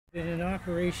Been in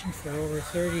operation for over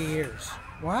 30 years.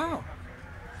 Wow.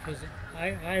 Because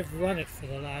I've run it for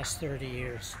the last 30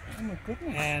 years. Oh my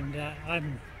goodness. And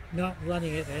I'm not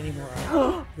running it anymore.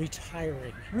 I'm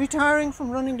retiring. Retiring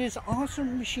from running this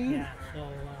awesome machine? Yeah, so,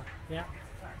 yeah.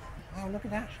 Wow, look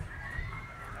at that.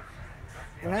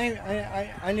 Well,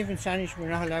 I live in Sandwich. We're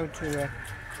not allowed to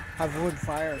have wood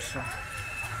fires, so.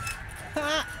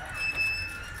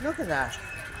 Look at that.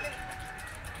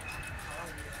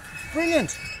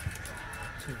 Brilliant.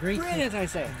 It's a great, Brilliant, I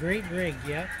say. great rig,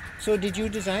 yeah. So did you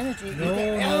design it?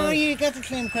 No. Oh, you got to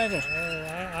claim credit.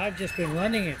 Oh, I've just been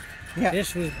running it. Yeah.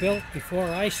 This was built before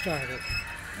I started.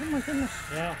 Oh my goodness.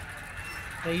 Yeah.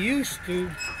 They used to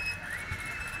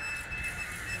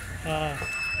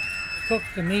cook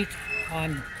the meat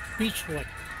on beechwood.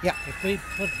 Yeah. If we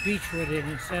put beechwood in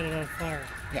and set it on fire,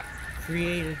 Yeah.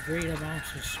 created great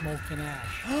amounts of smoke and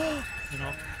ash. You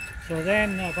know. So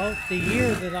then, about the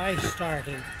year that I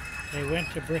started, they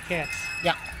went to briquettes,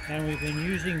 Yeah. and we've been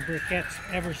using briquettes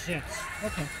ever since.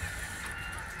 Okay.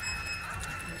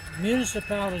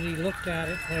 Municipality looked at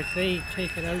it, like they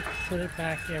take it out, put it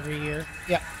back every year.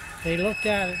 Yeah. They looked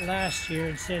at it last year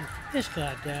and said, this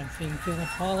goddamn thing's gonna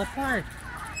fall apart.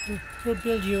 We'll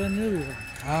build you a new one.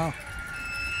 Oh. And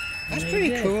That's they pretty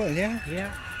did. cool, yeah.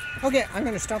 Yeah. Okay, I'm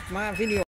going to stop my video.